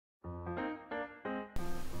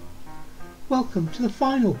Welcome to the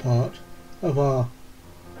final part of our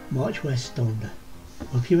March West Donder.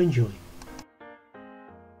 Hope you enjoy.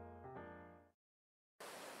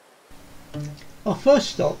 Our first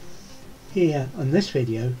stop here on this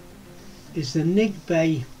video is the Nig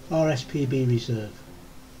Bay RSPB Reserve,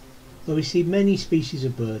 where we see many species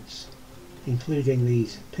of birds, including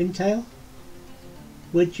these pintail,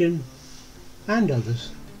 widgeon and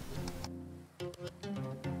others.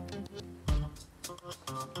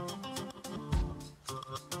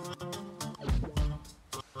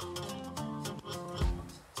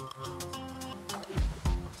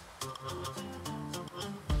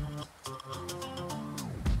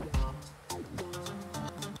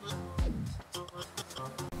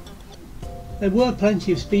 There were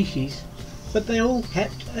plenty of species, but they all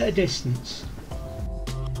kept at a distance.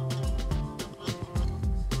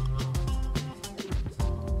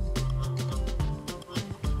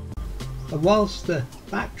 And whilst the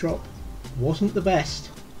backdrop wasn't the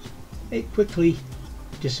best, it quickly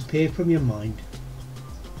disappeared from your mind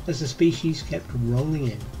as the species kept rolling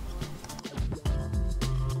in.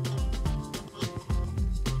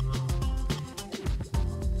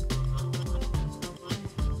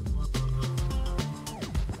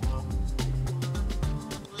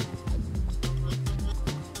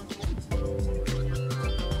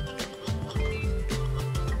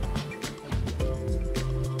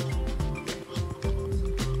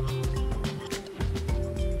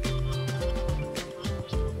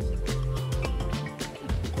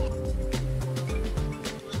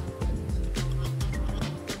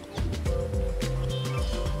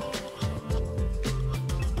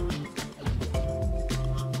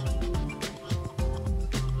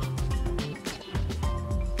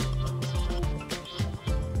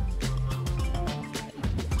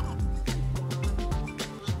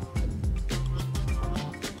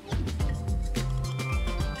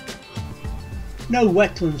 No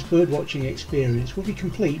wetlands birdwatching experience will be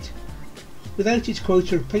complete without its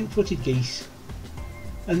quota of pink-footed geese,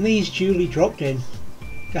 and these duly dropped in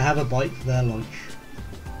to have a bite for their lunch.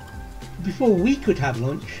 Before we could have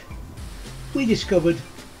lunch, we discovered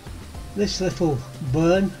this little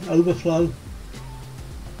burn overflow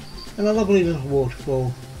and a lovely little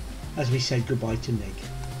waterfall as we said goodbye to Nig.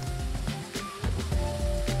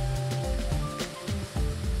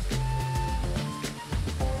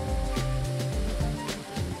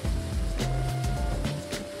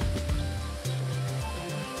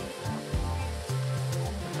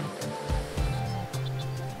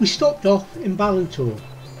 We stopped off in Ballantor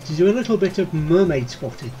to do a little bit of mermaid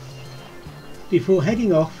spotting before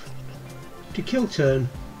heading off to Kilturn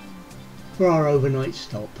for our overnight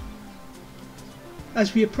stop.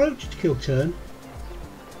 As we approached Kilturn,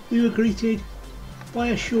 we were greeted by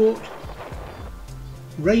a short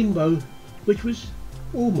rainbow which was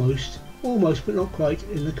almost but not quite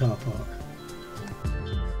in the car park.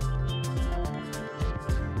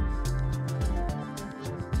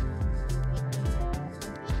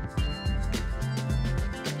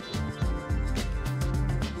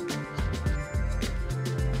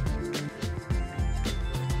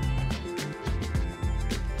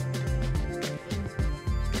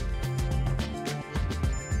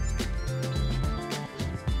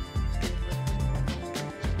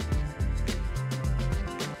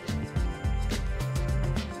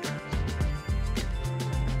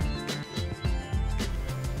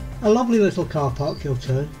 A lovely little car park,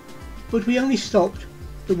 Kilturn, but we only stopped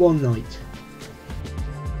the one night.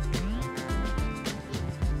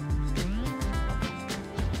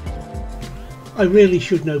 I really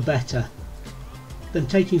should know better than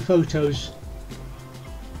taking photos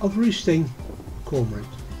of roosting cormorant.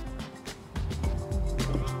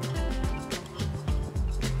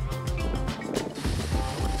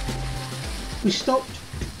 We stopped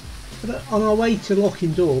on our way to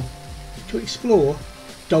Lochindorb to explore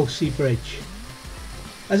Dulcie Bridge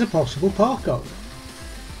as a possible park up.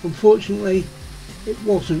 Unfortunately, it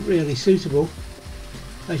wasn't really suitable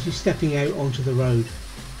as you're stepping out onto the road,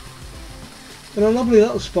 but a lovely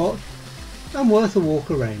little spot and worth a walk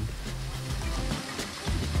around.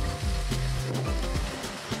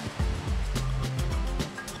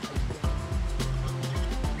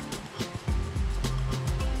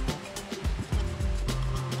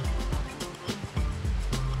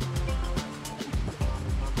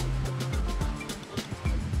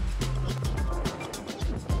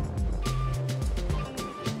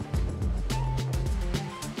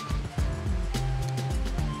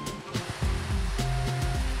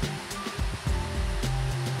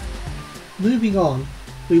 Moving on,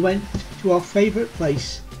 we went to our favourite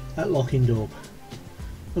place at Lochindorb.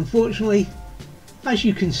 Unfortunately, as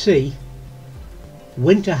you can see,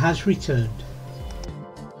 Winter has returned.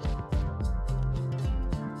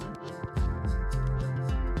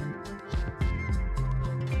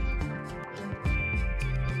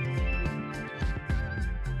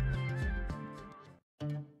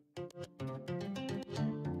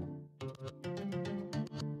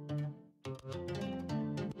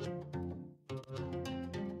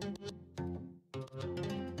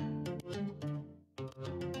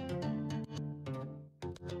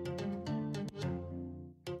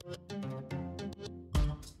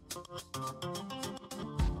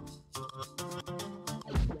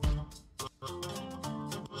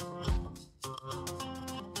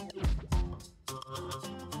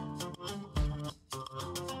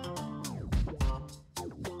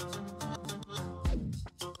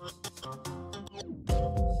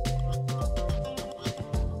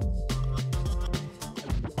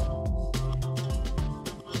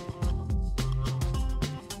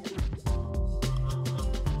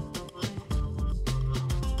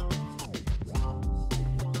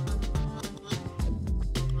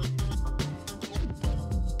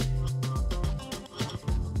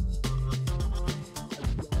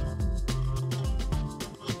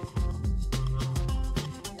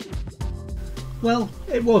 Well,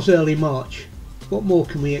 it was early March. What more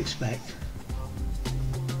can we expect?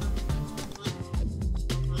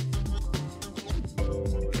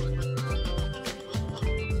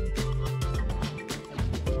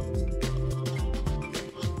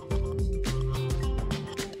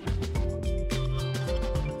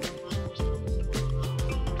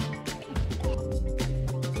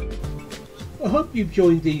 I hope you've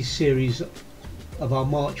joined these series of our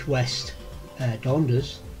March West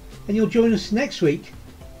Donders, and you'll join us next week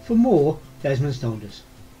for more Desmond's Donders.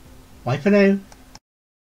 Bye for now.